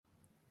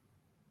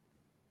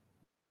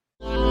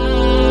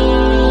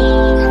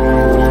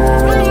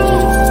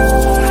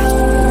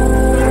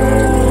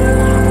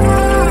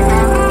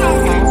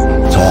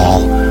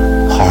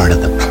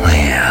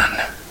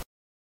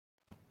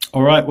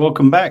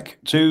welcome back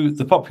to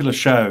The Popular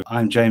Show.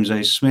 I'm James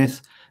A.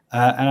 Smith,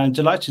 and I'm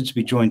delighted to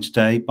be joined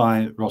today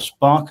by Ross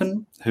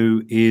Barkan,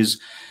 who is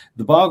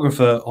the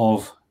biographer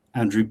of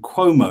Andrew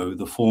Cuomo,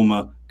 the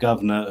former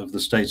governor of the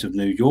state of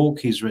New York.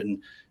 He's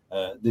written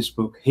this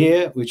book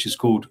here, which is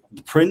called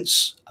The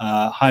Prince.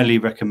 Highly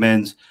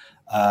recommend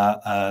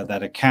that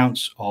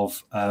account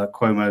of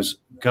Cuomo's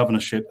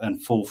governorship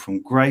and fall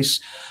from grace.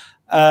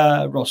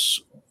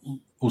 Ross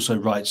also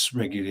writes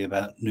regularly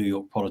about New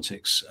York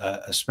politics,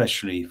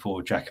 especially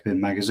for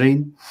Jacobin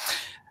magazine.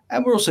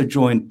 And we're also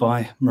joined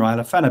by Mareile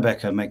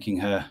Pfannebecker, making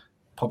her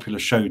Popular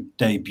Show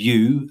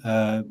debut.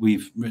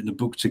 We've written a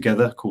book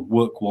together called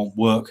Work, Want,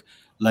 Work,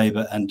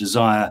 Labour and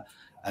Desire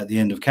at the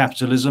End of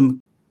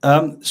Capitalism.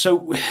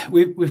 So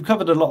we've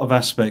covered a lot of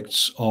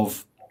aspects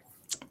of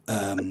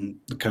the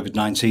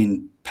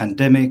COVID-19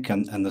 pandemic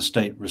and the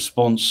state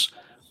response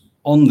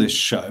on this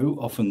show,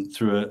 often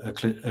through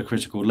a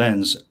critical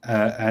lens,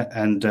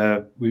 and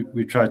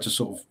we tried to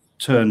sort of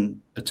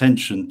turn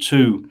attention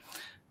to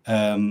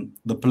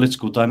the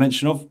political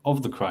dimension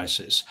of the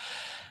crisis.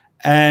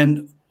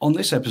 And on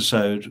this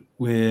episode,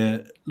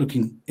 we're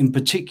looking in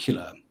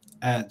particular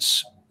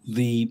at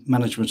the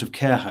management of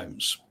care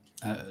homes,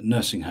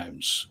 nursing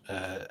homes,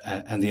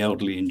 and the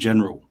elderly in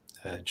general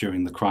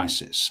during the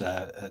crisis.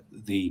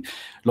 The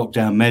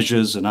lockdown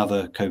measures and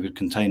other COVID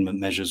containment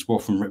measures were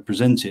often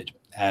represented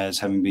as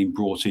having been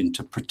brought in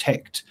to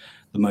protect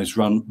the most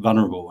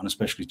vulnerable, and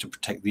especially to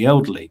protect the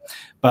elderly.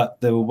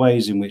 But there were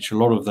ways in which a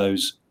lot of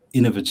those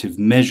innovative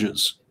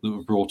measures that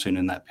were brought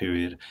in that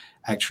period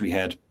actually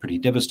had pretty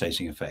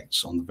devastating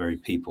effects on the very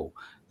people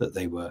that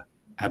they were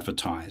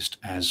advertised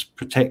as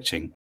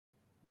protecting.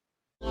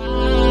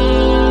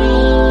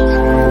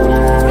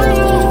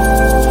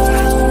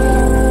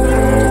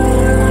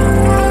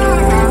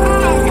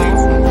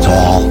 It's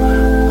all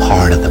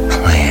part of the